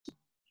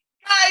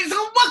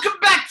Welcome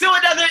back to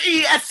another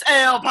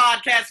ESL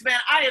podcast, man.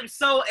 I am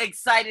so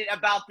excited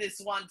about this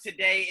one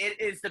today.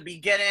 It is the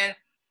beginning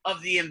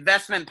of the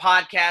investment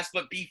podcast.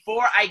 But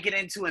before I get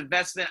into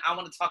investment, I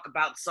want to talk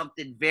about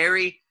something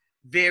very,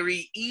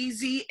 very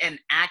easy and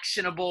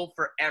actionable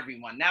for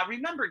everyone. Now,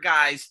 remember,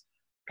 guys,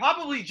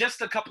 probably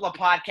just a couple of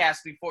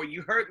podcasts before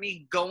you heard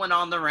me going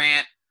on the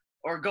rant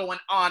or going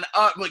on,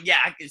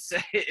 I could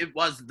say it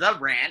was the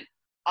rant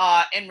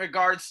in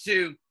regards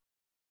to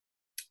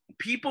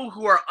people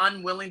who are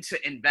unwilling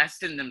to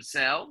invest in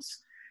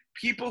themselves,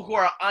 people who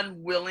are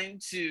unwilling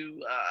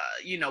to,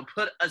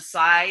 put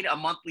aside a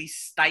monthly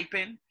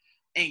stipend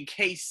in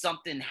case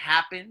something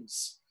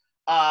happens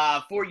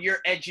for your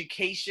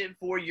education,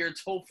 for your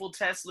TOEFL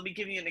test. Let me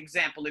give you an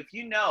example. If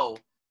you know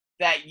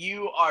that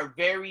you are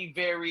very,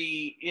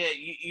 very,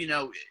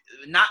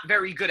 not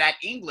very good at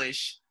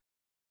English,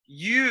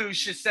 you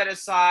should set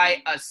aside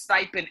a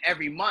stipend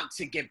every month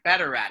to get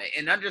better at it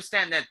and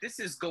understand that this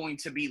is going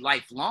to be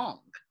lifelong.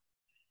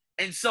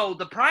 And so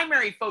the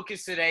primary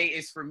focus today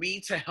is for me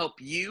to help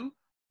you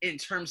in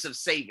terms of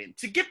saving,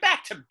 to get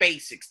back to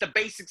basics, the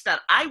basics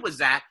that I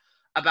was at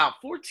about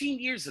 14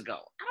 years ago.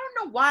 I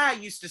don't know why I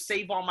used to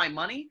save all my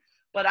money,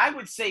 but I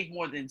would save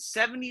more than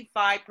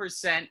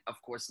 75%, of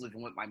course,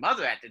 living with my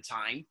mother at the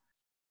time,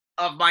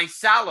 of my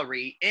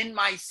salary in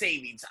my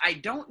savings. I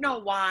don't know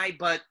why,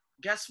 but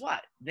guess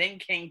what? Then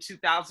came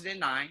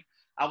 2009.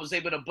 I was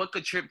able to book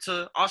a trip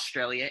to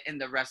Australia, and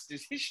the rest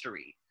is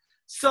history.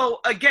 So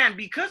again,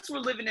 because we're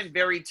living in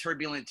very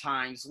turbulent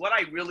times,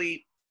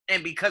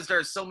 and because there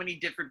are so many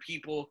different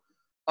people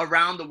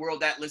around the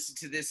world that listen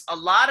to this, a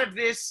lot of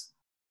this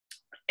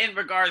in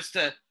regards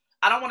to,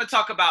 I don't want to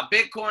talk about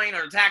Bitcoin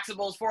or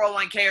taxables,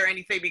 401k or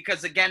anything,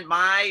 because again,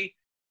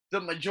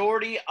 the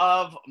majority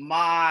of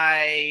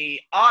my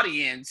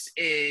audience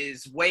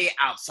is way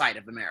outside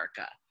of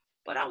America.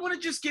 But I want to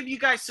just give you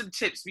guys some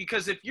tips,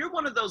 because if you're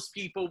one of those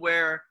people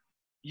where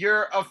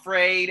you're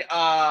afraid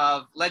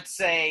of, let's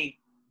say,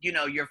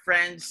 your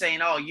friends saying,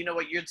 oh, you know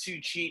what, you're too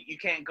cheap, you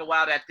can't go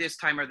out at this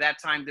time or that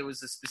time. There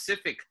was a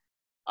specific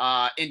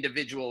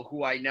individual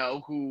who I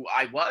know who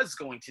I was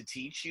going to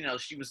teach.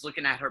 She was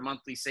looking at her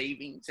monthly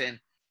savings, and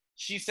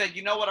she said,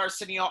 you know what,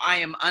 Arsenio, I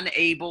am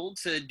unable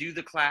to do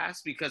the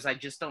class because I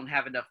just don't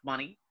have enough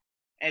money.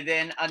 And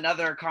then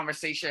another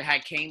conversation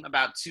came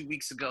about 2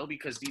 weeks ago,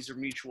 because these are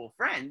mutual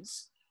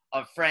friends,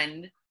 a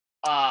friend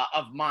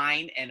of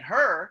mine and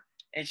her.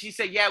 And she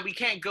said, yeah, we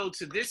can't go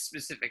to this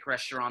specific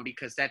restaurant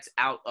because that's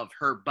out of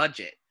her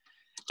budget.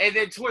 And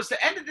then towards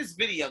the end of this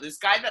video, this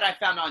guy that I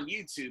found on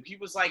YouTube, he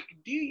was like,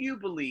 do you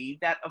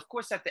believe that, of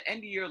course, at the end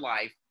of your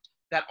life,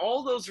 that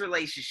all those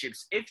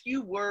relationships, if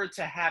you were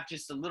to have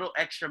just a little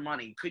extra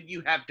money, could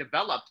you have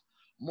developed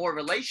more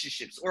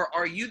relationships? Or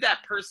are you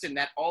that person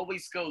that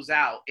always goes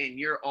out and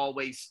you're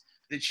always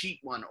the cheap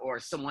one, or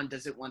someone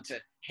doesn't want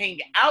to hang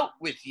out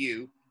with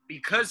you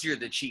because you're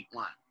the cheap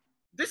one?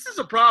 This is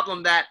a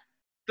problem that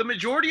the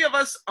majority of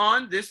us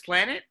on this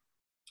planet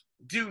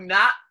do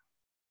not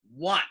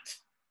want,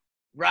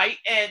 right?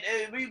 And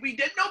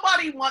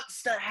nobody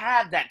wants to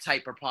have that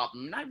type of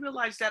problem. And I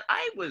realized that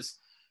I was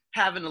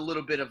having a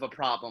little bit of a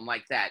problem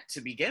like that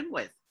to begin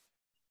with,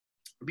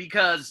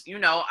 because,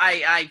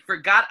 I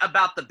forgot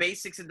about the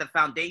basics and the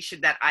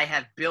foundation that I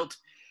have built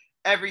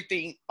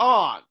everything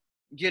on.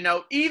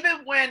 Even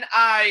when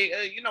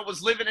I,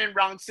 was living in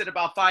Rongston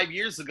about 5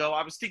 years ago,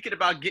 I was thinking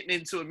about getting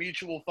into a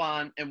mutual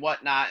fund and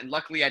whatnot. And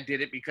luckily I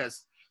did it,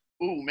 because,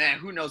 ooh, man,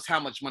 who knows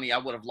how much money I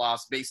would have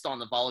lost based on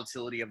the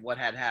volatility of what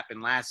had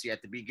happened last year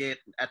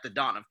at the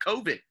dawn of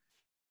COVID.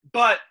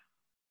 But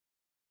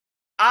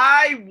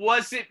I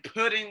wasn't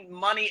putting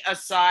money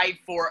aside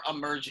for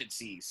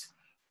emergencies,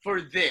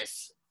 for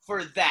this,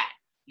 for that.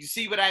 You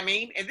see what I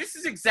mean? And this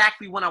is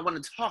exactly what I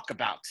want to talk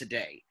about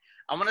today.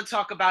 I want to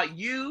talk about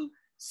you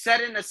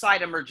setting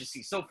aside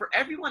emergencies. So for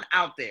everyone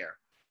out there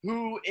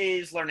who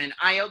is learning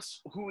IELTS,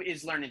 who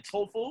is learning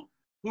TOEFL,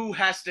 who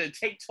has to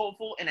take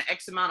TOEFL in an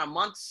X amount of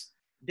months,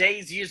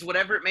 days, years,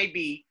 whatever it may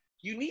be,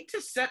 you need to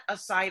set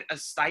aside a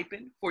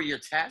stipend for your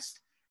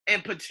test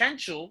and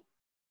potential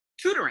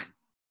tutoring.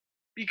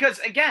 Because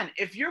again,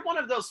 if you're one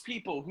of those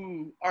people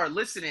who are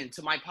listening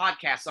to my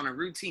podcast on a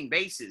routine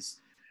basis,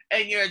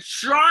 and you're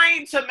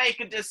trying to make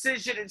a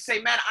decision and say,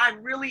 man,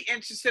 I'm really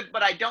interested,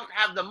 but I don't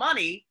have the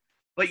money,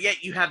 but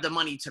yet you have the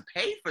money to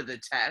pay for the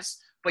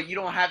test, but you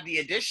don't have the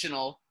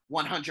additional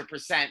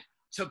 100%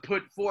 to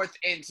put forth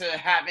into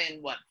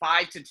having,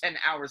 5 to 10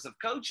 hours of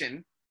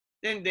coaching,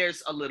 then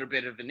there's a little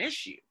bit of an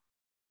issue,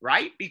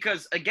 right?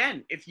 Because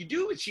again, if you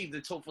do achieve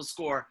the TOEFL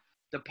score,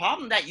 the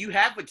problem that you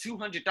have with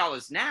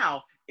 $200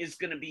 now is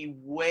going to be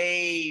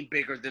way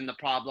bigger than the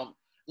problem.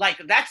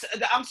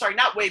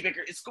 Not way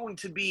bigger. It's going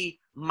to be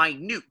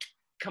minute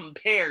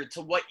compared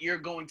to what you're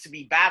going to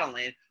be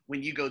battling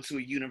when you go to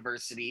a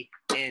university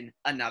in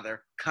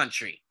another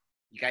country.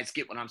 You guys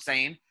get what I'm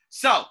saying?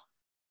 So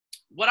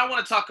what I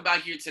want to talk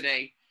about here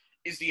today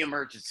is the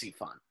emergency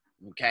fund,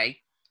 okay?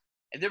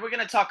 And then we're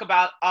going to talk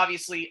about,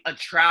 obviously, a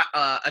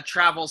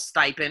travel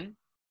stipend,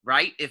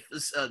 right? If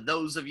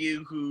those of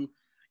you who,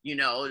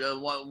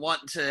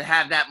 want to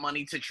have that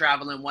money to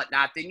travel and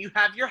whatnot. Then you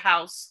have your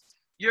house,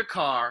 your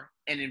car,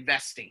 and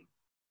investing.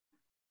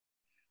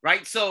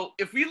 Right? So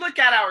if we look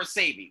at our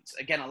savings,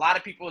 again, a lot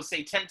of people will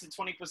say 10 to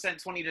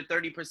 20%, 20 to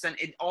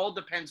 30%. It all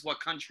depends what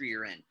country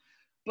you're in.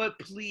 But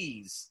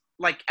please,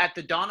 like at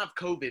the dawn of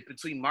COVID,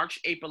 between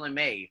March, April, and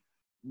May,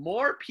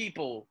 more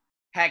people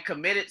had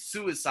committed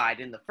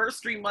suicide in the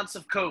first 3 months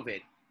of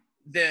COVID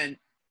than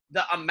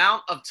the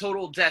amount of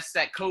total deaths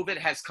that COVID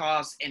has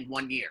caused in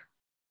 1 year.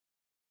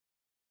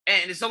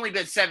 And it's only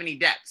been 70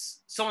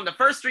 deaths. So in the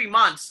first 3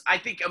 months, I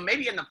think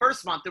maybe in the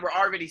first month, there were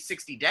already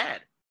 60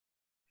 dead.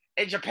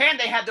 In Japan,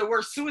 they had the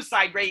worst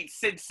suicide rate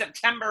since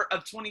September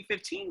of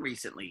 2015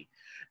 recently.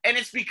 And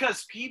it's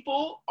because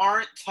people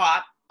aren't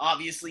taught,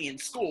 obviously in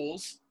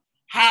schools,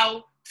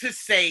 how to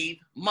save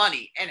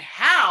money and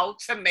how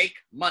to make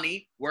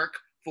money work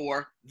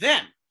for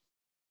them.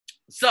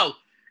 So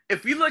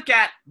if we look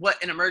at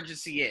what an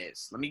emergency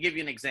is, let me give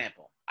you an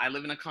example. I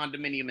live in a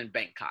condominium in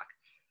Bangkok.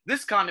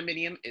 This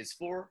condominium is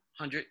 $400.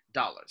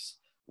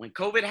 When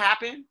COVID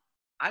happened,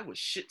 I was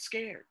shit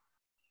scared.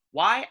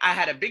 Why? I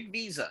had a big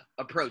visa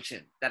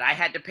approaching that I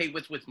had to pay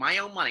with my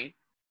own money,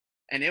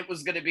 and it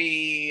was going to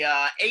be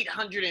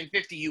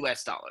 $850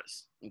 US,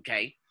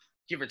 okay?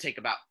 Give or take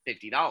about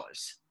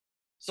 $50.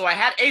 So I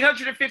had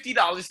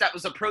 $850 that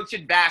was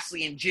approaching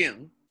vastly in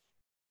June.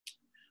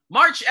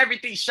 March,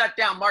 everything shut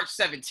down March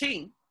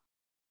 17th,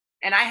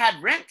 and I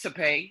had rent to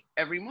pay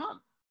every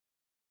month.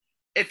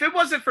 If it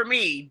wasn't for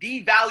me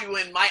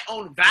devaluing my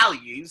own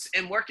values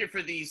and working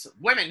for these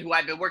women who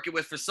I've been working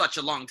with for such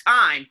a long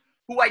time,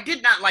 who I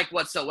did not like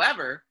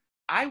whatsoever,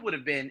 I would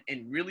have been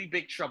in really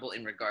big trouble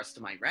in regards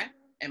to my rent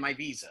and my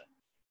visa.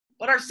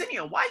 But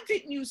Arsenio, why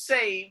didn't you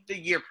save the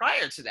year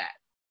prior to that?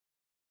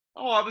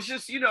 Oh, I was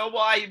just,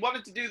 I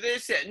wanted to do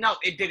this. No,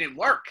 it didn't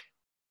work.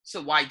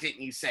 So why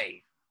didn't you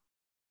save?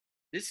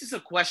 This is a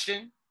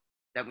question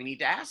that we need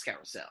to ask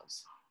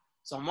ourselves.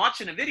 So I'm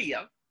watching a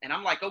video and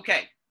I'm like,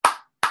 okay,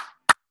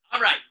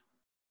 all right.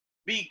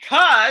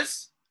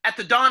 Because at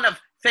the dawn of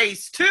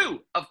phase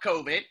 2 of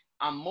COVID,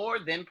 I'm more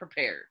than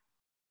prepared.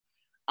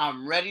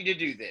 I'm ready to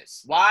do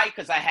this. Why?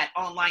 Because I had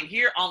online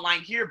here,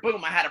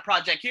 boom, I had a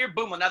project here,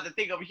 boom, another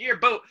thing over here,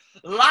 boom.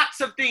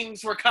 Lots of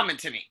things were coming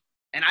to me.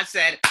 And I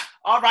said,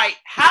 all right,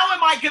 how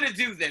am I going to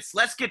do this?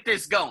 Let's get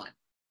this going.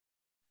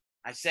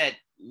 I said,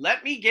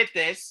 let me get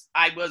this.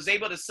 I was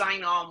able to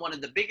sign on one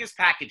of the biggest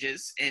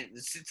packages, and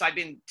since I've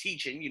been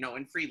teaching,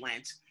 in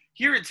freelance,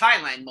 here in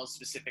Thailand most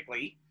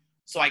specifically.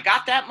 So I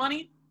got that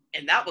money,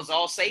 and that was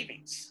all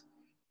savings.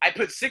 I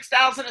put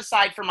 $6,000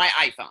 aside for my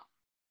iPhone.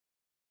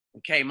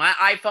 Okay, my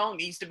iPhone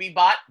needs to be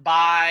bought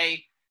by,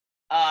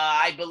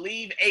 I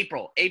believe,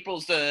 April.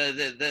 April's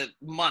the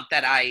month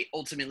that I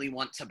ultimately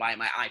want to buy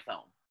my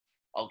iPhone.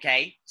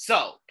 Okay,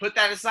 so put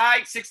that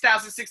aside,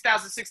 $6,000, $6,000,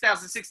 $6,000,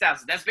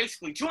 $6,000. That's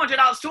basically $200,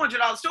 $200,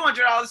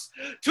 $200,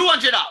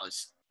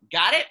 $200.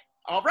 Got it?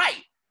 All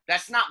right.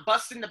 That's not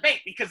busting the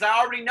bank because I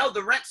already know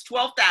the rent's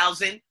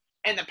 $12,000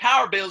 and the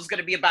power bill is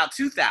going to be about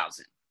 $2,000.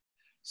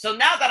 So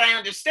now that I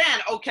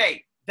understand,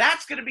 okay,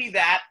 that's going to be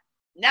that.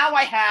 Now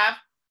I have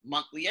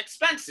monthly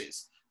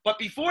expenses. But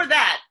before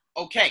that,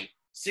 okay,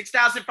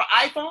 $6,000 for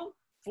iPhone,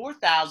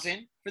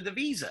 $4,000 for the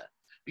Visa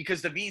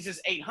because the Visa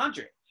is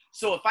 $800.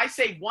 So if I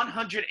save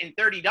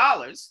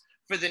 $130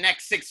 for the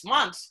next 6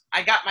 months,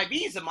 I got my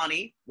Visa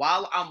money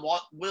while I'm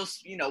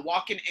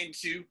walking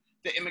into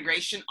the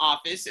immigration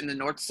office in the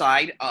north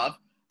side of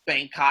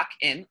Bangkok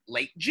in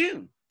late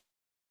June.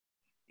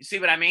 You see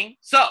what I mean?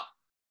 So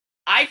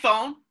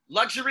iPhone,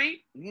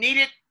 luxury, need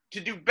it to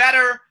do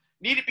better,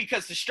 need it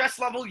because the stress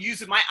level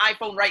using my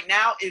iPhone right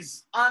now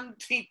is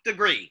umpteenth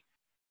degree.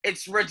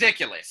 It's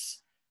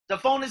ridiculous. The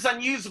phone is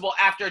unusable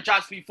after it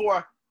drops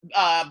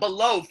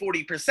below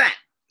 40%.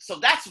 So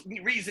that's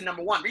reason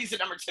number one. Reason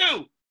number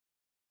two,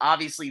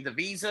 obviously the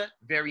Visa,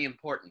 very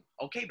important.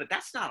 Okay, but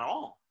that's not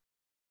all.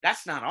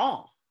 That's not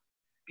all.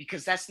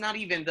 Because that's not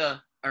even the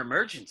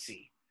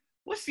emergency.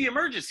 What's the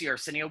emergency,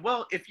 Arsenio?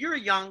 Well, if you're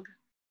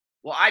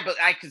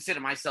I consider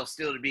myself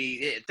still to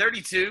be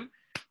 32.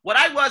 What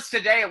I was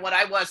today and what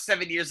I was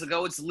 7 years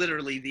ago, it's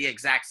literally the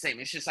exact same.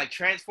 It's just I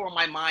transform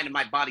my mind and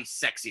my body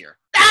sexier.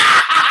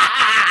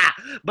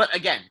 But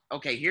again,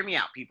 okay, hear me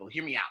out, people.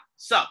 Hear me out.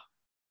 So,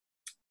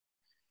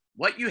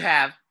 what you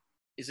have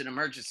is an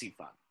emergency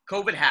fund.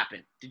 COVID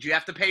happened. Did you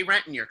have to pay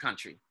rent in your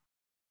country?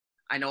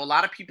 I know a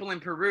lot of people in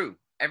Peru,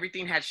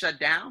 everything had shut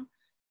down.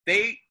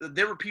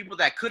 There were people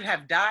that could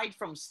have died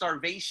from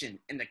starvation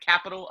in the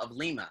capital of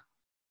Lima.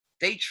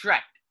 They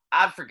trekked,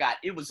 I forgot,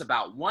 it was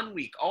about 1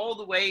 week all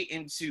the way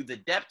into the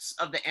depths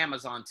of the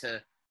Amazon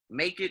to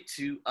make it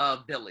to a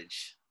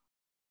village.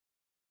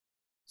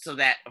 So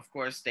that, of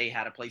course, they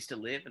had a place to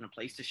live and a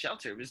place to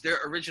shelter. It was their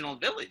original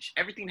village.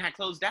 Everything had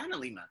closed down in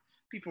Lima.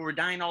 People were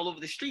dying all over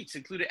the streets,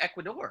 including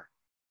Ecuador.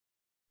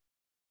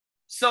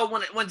 So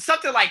when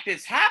something like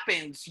this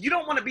happens, you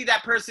don't want to be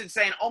that person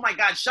saying, oh my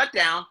God, shut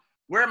down.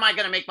 Where am I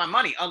going to make my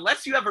money?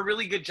 Unless you have a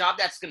really good job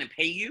that's going to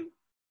pay you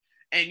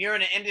and you're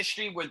in an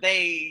industry where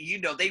they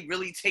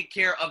really take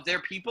care of their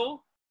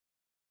people,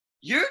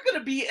 you're going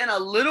to be in a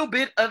little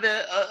bit of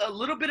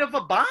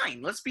a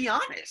bind. Let's be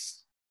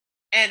honest.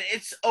 And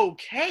it's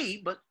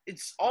okay, but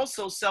it's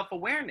also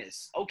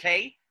self-awareness.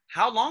 Okay,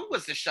 how long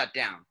was the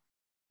shutdown?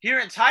 Here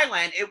in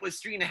Thailand, it was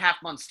 3.5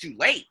 months too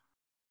late.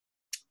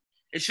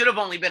 It should have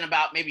only been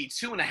about maybe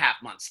 2.5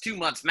 months, 2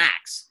 months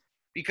max,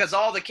 because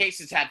all the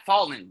cases had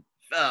fallen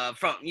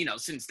from,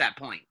 since that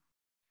point.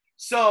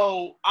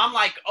 So I'm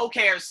like,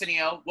 okay,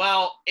 Arsenio,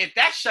 well, if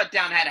that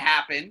shutdown had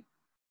happened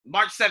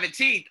March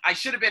 17th, I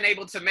should have been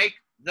able to make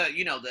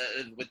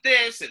with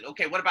this. And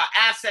okay, what about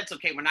assets?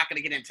 Okay, we're not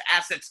going to get into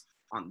assets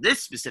on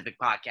this specific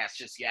podcast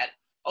just yet.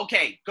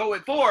 Okay, going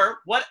forward,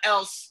 what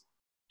else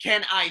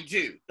can I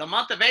do? The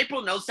month of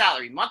April, no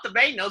salary. Month of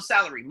May, no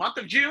salary. Month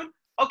of June,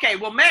 okay,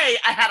 well, May,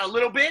 I had a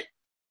little bit,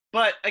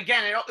 but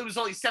again, it was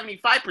only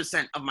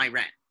 75% of my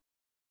rent.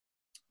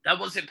 That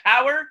wasn't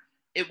power.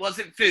 It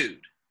wasn't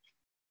food.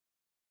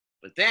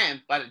 But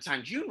then, by the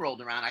time June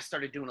rolled around, I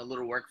started doing a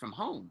little work from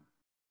home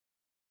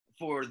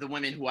for the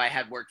women who I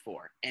had worked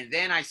for. And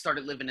then I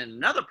started living in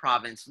another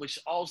province, which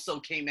also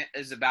came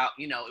as about,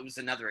 it was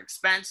another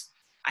expense.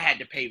 I had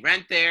to pay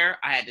rent there.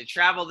 I had to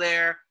travel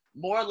there.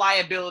 More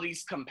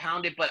liabilities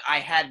compounded, but I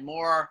had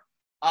more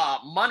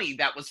money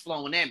that was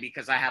flowing in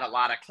because I had a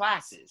lot of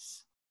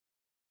classes.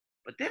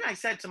 But then I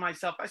said to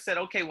myself,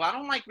 okay, well, I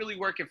don't like really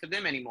working for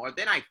them anymore.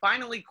 Then I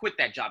finally quit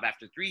that job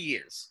after 3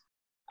 years.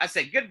 I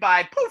said,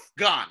 goodbye, poof,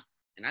 gone.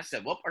 And I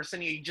said, well,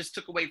 Arsenio, you just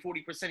took away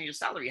 40% of your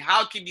salary.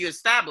 How can you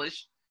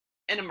establish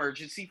an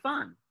emergency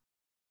fund?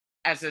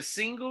 As a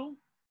single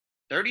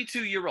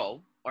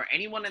 32-year-old or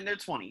anyone in their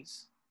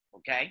 20s,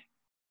 okay,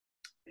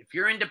 if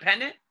you're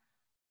independent,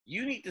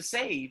 you need to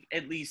save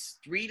at least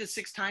 3 to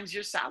 6 times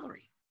your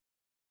salary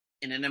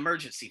in an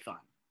emergency fund.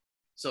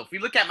 So if we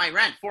look at my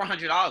rent,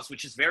 $400,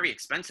 which is very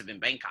expensive in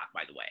Bangkok,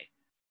 by the way,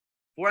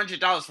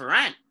 $400 for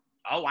rent.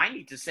 Oh, I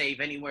need to save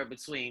anywhere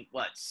between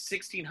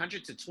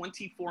 $1,600 to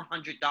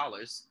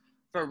 $2,400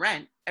 for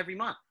rent every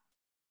month.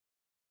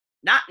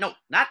 Not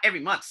every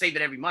month. Save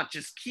it every month.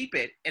 Just keep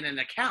it in an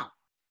account.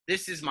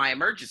 This is my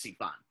emergency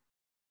fund,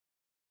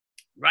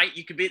 right?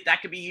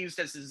 That could be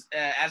used as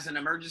an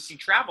emergency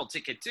travel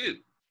ticket too,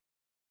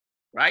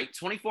 right?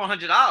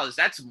 $2,400.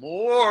 That's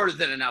more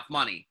than enough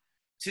money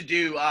to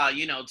do,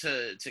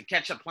 to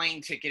catch a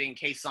plane ticket in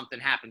case something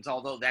happens.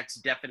 Although that's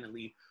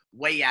definitely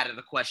way out of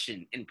the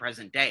question in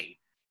present day.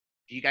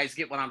 Do you guys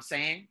get what I'm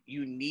saying?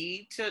 You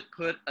need to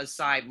put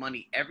aside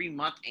money every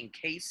month in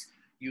case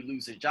you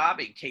lose a job,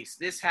 in case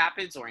this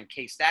happens, or in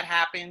case that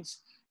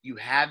happens. You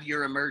have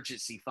your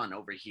emergency fund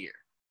over here.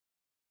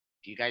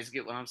 Do you guys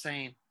get what I'm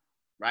saying?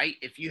 Right?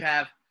 If you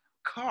have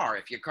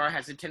if your car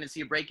has a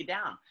tendency to break it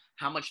down,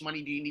 how much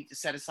money do you need to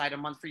set aside a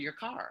month for your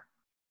car?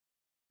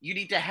 You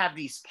need to have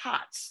these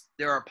pots.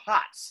 There are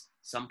pots.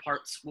 Some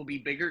parts will be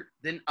bigger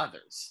than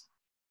others.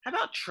 How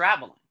about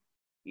traveling?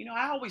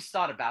 I always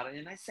thought about it,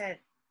 and I said,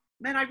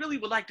 man, I really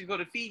would like to go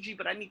to Fiji,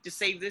 but I need to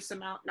save this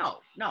amount. No.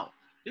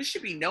 There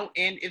should be no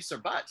end ifs or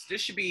buts. There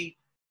should be,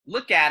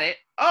 look at it.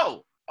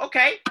 Oh,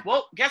 okay.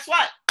 Well, guess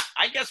what?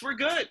 I guess we're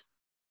good.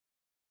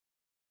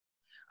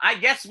 I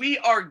guess we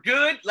are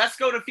good. Let's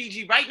go to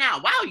Fiji right now.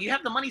 Wow, you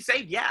have the money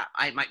saved? Yeah,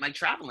 my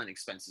traveling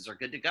expenses are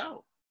good to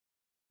go.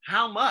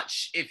 How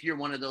much, if you're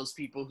one of those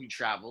people who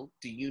travel,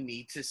 do you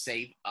need to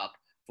save up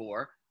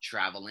for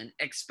traveling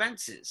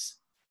expenses?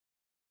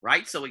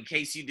 Right? So in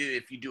case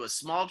if you do a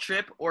small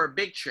trip or a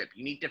big trip,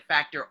 you need to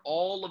factor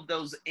all of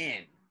those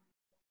in.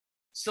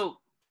 So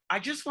I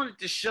just wanted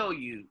to show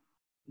you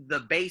the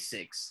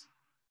basics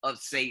of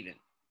saving.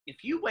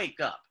 If you wake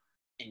up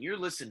and you're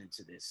listening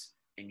to this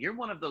and you're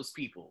one of those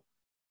people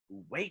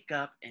who wake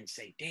up and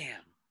say, damn,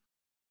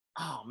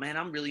 oh man,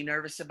 I'm really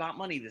nervous about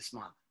money this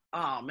month.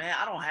 Oh man,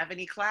 I don't have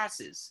any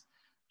classes.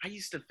 I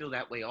used to feel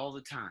that way all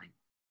the time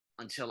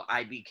until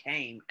I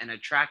became an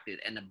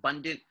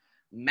abundant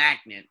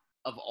magnet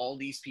of all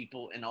these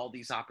people and all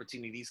these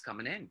opportunities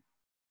coming in.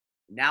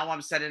 Now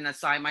I'm setting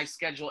aside my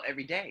schedule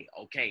every day.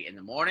 Okay, in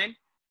the morning,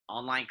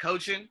 online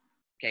coaching.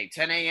 Okay,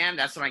 10 a.m.,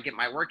 that's when I get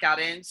my workout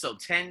in. So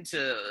 10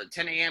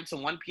 a.m. to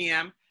 1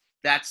 p.m.,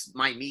 that's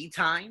my me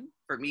time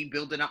for me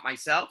building up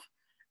myself.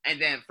 And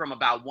then from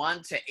about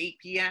 1 to 8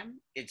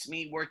 p.m., it's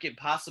me working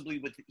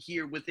possibly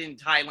here within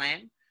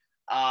Thailand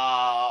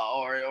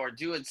or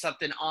doing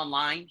something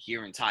online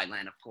here in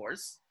Thailand, of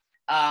course.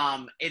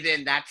 And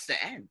then that's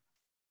the end.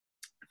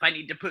 If I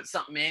need to put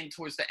something in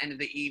towards the end of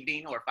the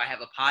evening, or if I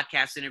have a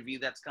podcast interview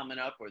that's coming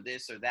up or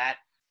this or that,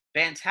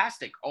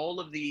 fantastic.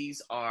 All of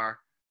these are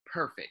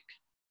perfect.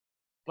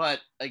 But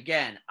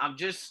again, I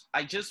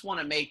just want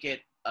to make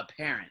it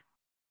apparent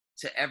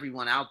to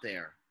everyone out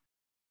there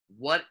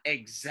what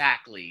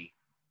exactly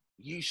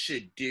you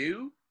should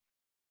do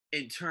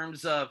in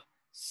terms of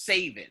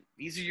saving.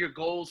 These are your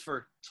goals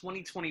for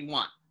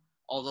 2021,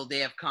 although they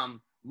have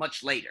come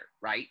much later,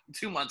 right?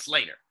 2 months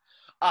later,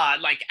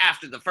 like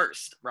after the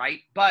first, right?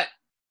 But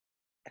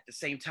at the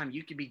same time,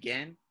 you can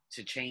begin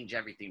to change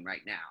everything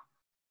right now.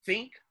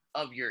 Think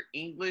of your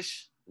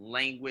English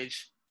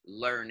language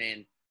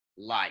learning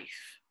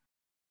life.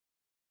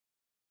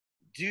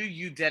 Do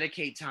you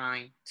dedicate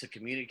time to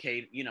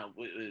communicate,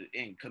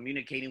 in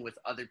communicating with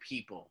other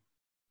people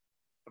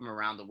from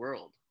around the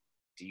world?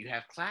 Do you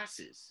have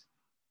classes?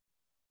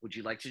 Would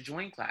you like to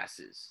join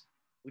classes?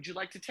 Would you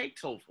like to take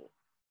TOEFL?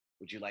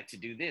 Would you like to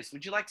do this?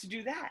 Would you like to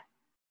do that?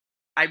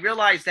 I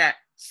realize that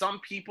some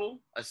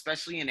people,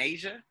 especially in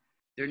Asia,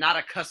 they're not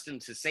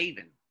accustomed to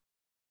saving.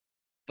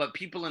 But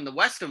people in the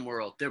Western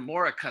world, they're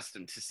more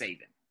accustomed to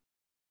saving.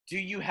 Do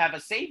you have a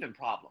saving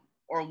problem?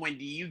 Or when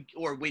you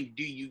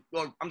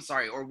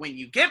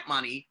get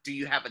money, do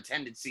you have a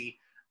tendency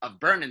of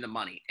burning the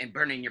money and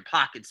burning your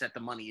pockets that the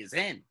money is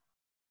in?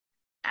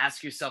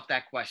 Ask yourself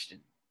that question.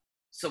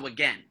 So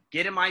again,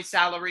 getting my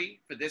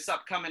salary for this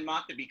upcoming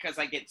month, and because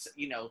I get,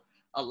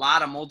 a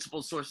lot of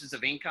multiple sources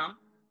of income,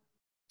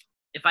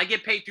 if I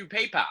get paid through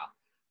PayPal,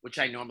 which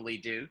I normally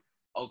do,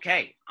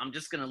 okay, I'm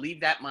just going to leave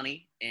that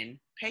money in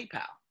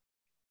PayPal.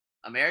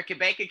 American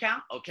bank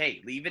account,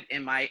 okay, leave it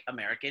in my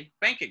American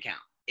bank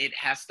account. It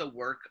has to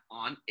work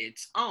on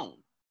its own,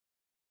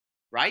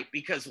 right?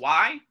 Because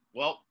why?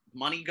 Well,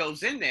 money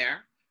goes in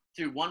there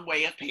through one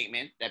way of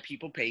payment that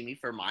people pay me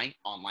for my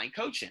online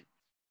coaching.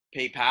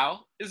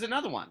 PayPal is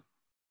another one.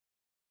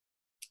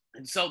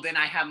 And so then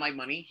I have my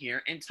money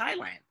here in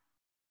Thailand.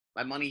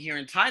 My money here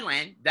in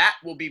Thailand, that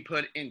will be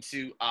put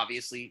into,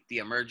 obviously, the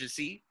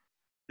emergency,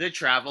 the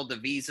travel, the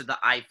visa, the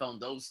iPhone,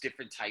 those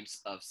different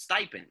types of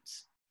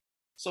stipends.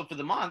 So for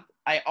the month,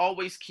 I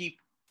always keep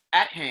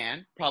at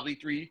hand probably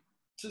 $300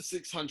 to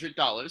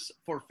 $600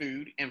 for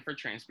food and for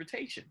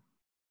transportation.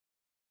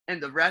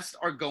 And the rest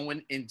are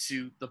going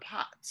into the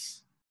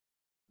pots.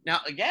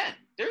 Now, again,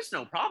 there's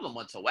no problem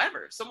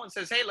whatsoever. If someone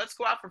says, hey, let's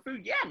go out for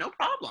food. Yeah, no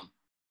problem.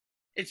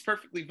 It's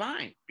perfectly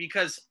fine.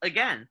 Because,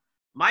 again,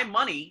 my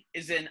money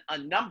is in a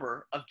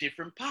number of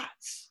different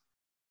pots.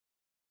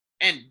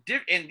 And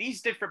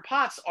these different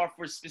pots are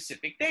for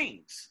specific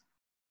things,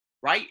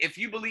 right? If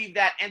you believe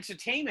that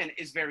entertainment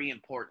is very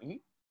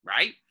important,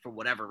 right, for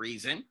whatever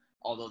reason,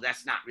 although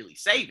that's not really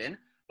saving,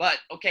 but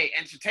okay,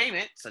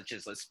 entertainment, such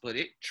as, let's put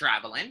it,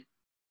 traveling,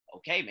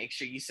 okay, make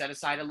sure you set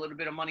aside a little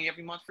bit of money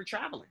every month for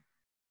traveling.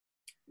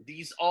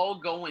 These all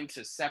go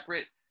into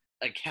separate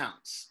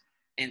accounts.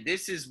 And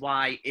this is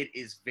why it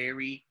is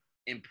very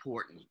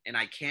important. And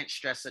I can't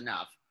stress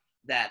enough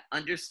that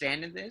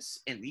understanding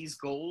this and these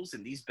goals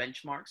and these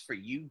benchmarks for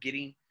you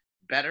getting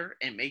better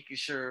and making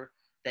sure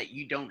that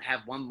you don't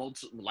have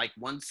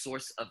one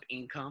source of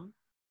income,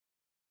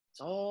 it's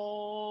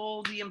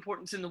all the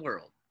importance in the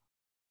world.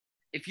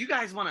 If you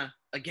guys want to,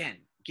 again,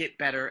 get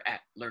better at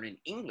learning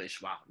English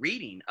while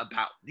reading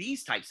about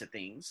these types of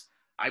things,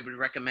 I would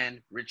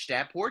recommend Rich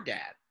Dad, Poor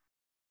Dad.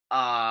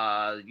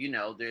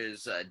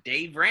 There's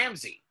Dave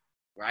Ramsey,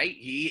 right?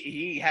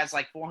 He has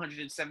like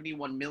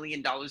 $471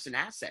 million in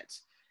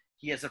assets.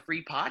 He has a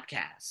free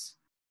podcast,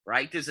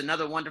 right? There's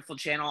another wonderful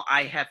channel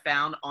I have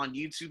found on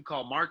YouTube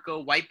called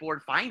Marco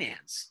Whiteboard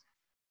Finance.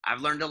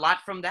 I've learned a lot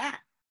from that.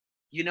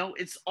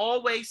 It's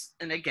always,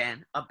 and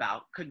again,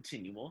 about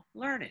continual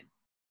learning,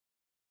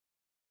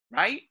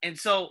 right? And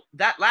so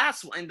that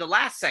last one, the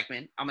last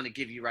segment I'm going to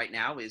give you right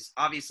now is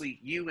obviously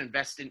you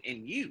investing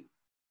in you.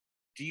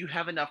 Do you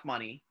have enough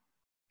money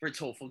for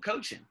TOEFL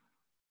coaching?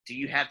 Do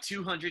you have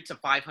 $200 to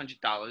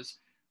 $500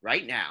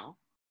 right now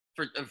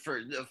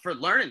for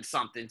learning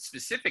something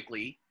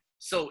specifically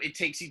so it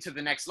takes you to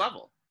the next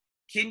level?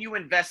 Can you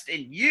invest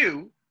in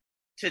you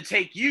to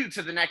take you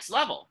to the next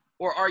level?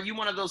 Or are you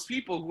one of those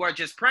people who are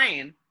just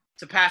praying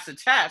to pass a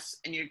test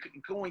and you're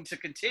going to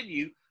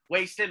continue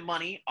wasting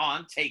money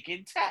on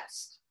taking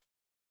tests?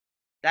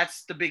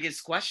 That's the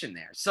biggest question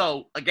there.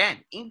 So again,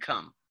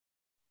 income,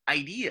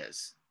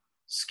 ideas,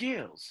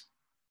 skills.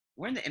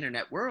 We're in the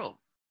internet world.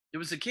 There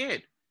was a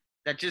kid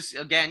that just,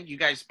 again, you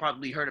guys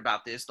probably heard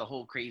about this, the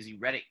whole crazy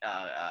Reddit,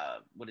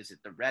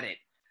 the Reddit,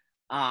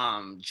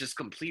 just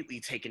completely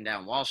taking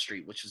down Wall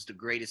Street, which was the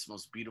greatest,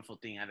 most beautiful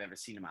thing I've ever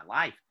seen in my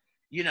life.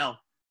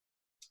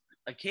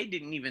 A kid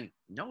didn't even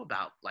know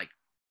about like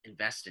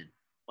investing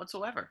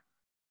whatsoever.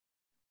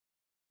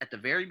 At the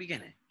very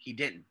beginning, he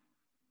didn't.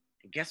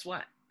 And guess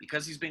what?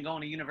 Because he's been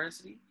going to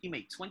university, he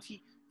made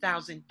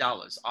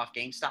 $20,000 off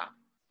GameStop,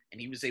 and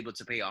he was able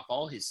to pay off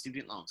all his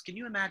student loans. Can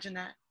you imagine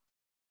that?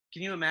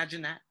 Can you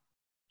imagine that?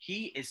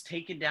 He is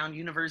taking down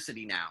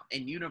university now,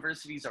 and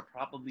universities are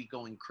probably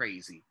going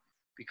crazy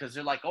because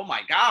they're like, oh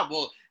my God,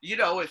 well,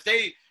 if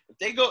they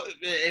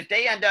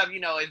end up,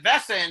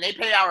 investing, they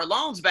pay our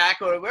loans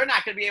back, or we're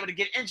not going to be able to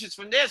get interest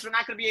from this. We're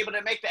not going to be able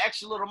to make the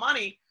extra little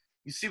money.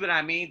 You see what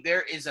I mean?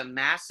 There is a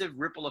massive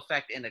ripple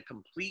effect and a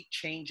complete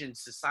change in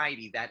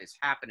society that is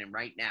happening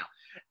right now.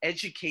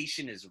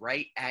 Education is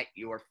right at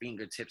your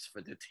fingertips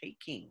for the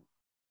taking.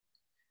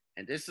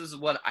 And this is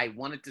what I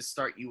wanted to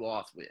start you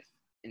off with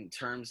in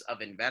terms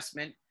of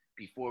investment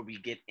before we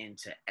get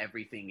into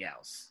everything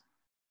else.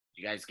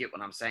 You guys get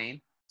what I'm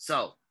saying?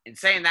 So in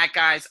saying that,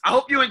 guys, I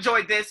hope you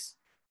enjoyed this.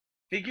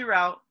 Figure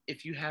out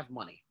if you have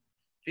money.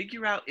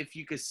 Figure out if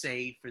you could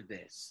save for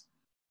this,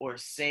 or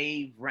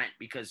save rent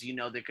because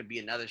there could be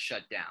another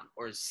shutdown,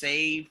 or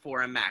save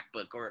for a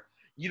MacBook, or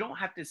You don't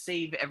have to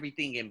save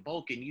everything in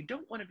bulk, and you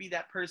don't want to be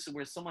that person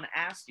where someone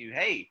asks you,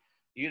 hey,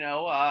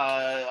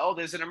 oh,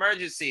 there's an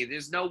emergency.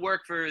 There's no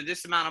work for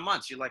this amount of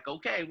months. You're like,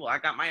 okay, well, I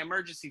got my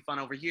emergency fund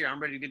over here.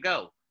 I'm ready to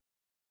go.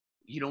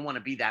 You don't want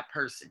to be that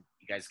person.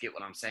 You guys get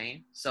what I'm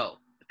saying? So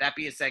with that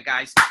being said,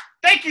 guys,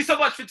 thank you so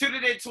much for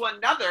tuning in to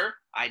another,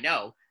 I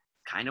know,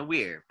 kind of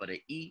weird, but an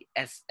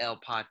ESL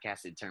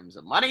podcast in terms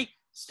of money.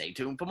 Stay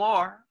tuned for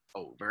more.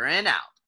 Over and out.